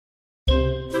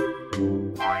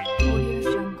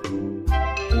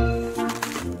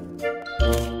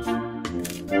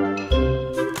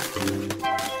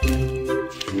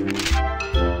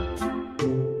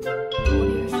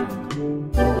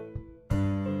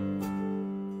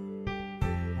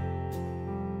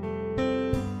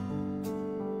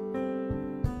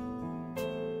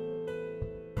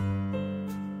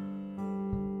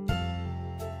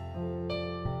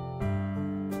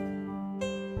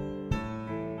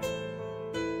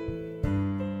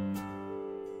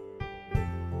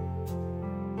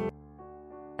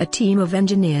A team of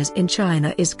engineers in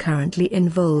China is currently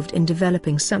involved in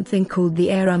developing something called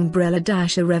the Air Umbrella,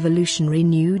 a revolutionary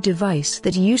new device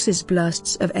that uses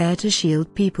blasts of air to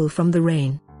shield people from the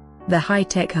rain. The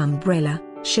high-tech umbrella,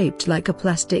 shaped like a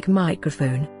plastic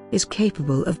microphone, is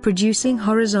capable of producing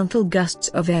horizontal gusts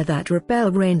of air that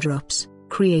repel raindrops,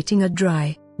 creating a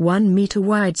dry,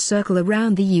 1-meter-wide circle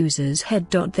around the user's head.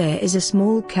 There is a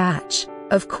small catch,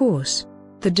 of course.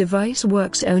 The device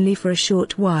works only for a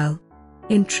short while.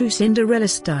 In true Cinderella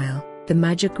style, the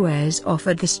magic wears off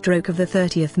at the stroke of the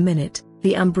 30th minute,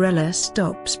 the umbrella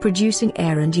stops producing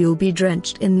air and you'll be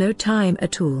drenched in no time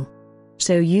at all.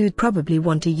 So you'd probably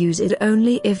want to use it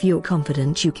only if you're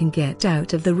confident you can get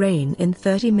out of the rain in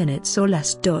 30 minutes or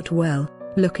less. Well,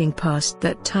 looking past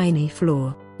that tiny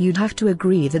flaw, you'd have to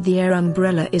agree that the air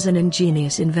umbrella is an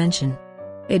ingenious invention.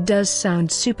 It does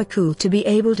sound super cool to be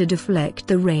able to deflect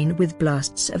the rain with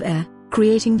blasts of air,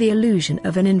 creating the illusion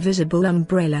of an invisible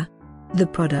umbrella. The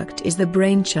product is the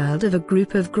brainchild of a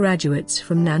group of graduates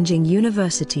from Nanjing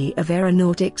University of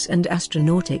Aeronautics and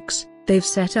Astronautics. They've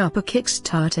set up a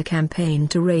Kickstarter campaign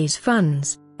to raise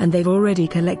funds, and they've already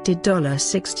collected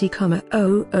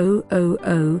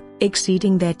 $60,000,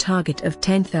 exceeding their target of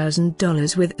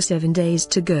 $10,000 with 7 days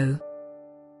to go.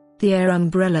 The air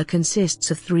umbrella consists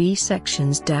of 3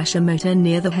 sections: a motor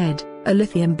near the head, a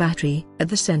lithium battery at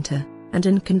the center, and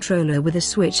a controller with a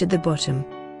switch at the bottom.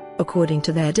 According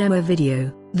to their demo video,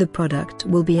 the product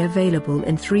will be available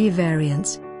in 3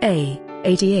 variants: A,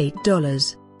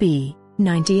 $88, B,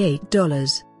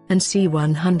 $98, and C,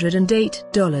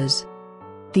 $108.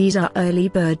 These are early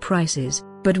bird prices,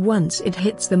 but once it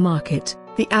hits the market,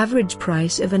 the average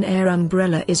price of an air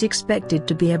umbrella is expected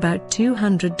to be about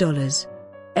 $200.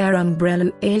 Air umbrella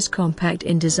is compact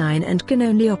in design and can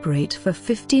only operate for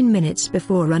 15 minutes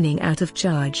before running out of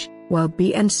charge, while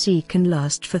B and C can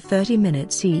last for 30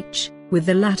 minutes each, with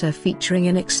the latter featuring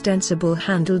an extensible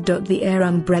handle. The air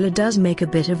umbrella does make a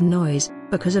bit of noise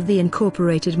because of the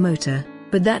incorporated motor,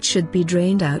 but that should be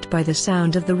drained out by the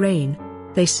sound of the rain,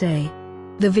 they say.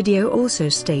 The video also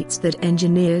states that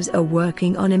engineers are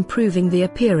working on improving the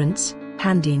appearance,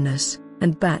 handiness,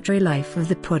 and battery life of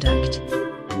the product.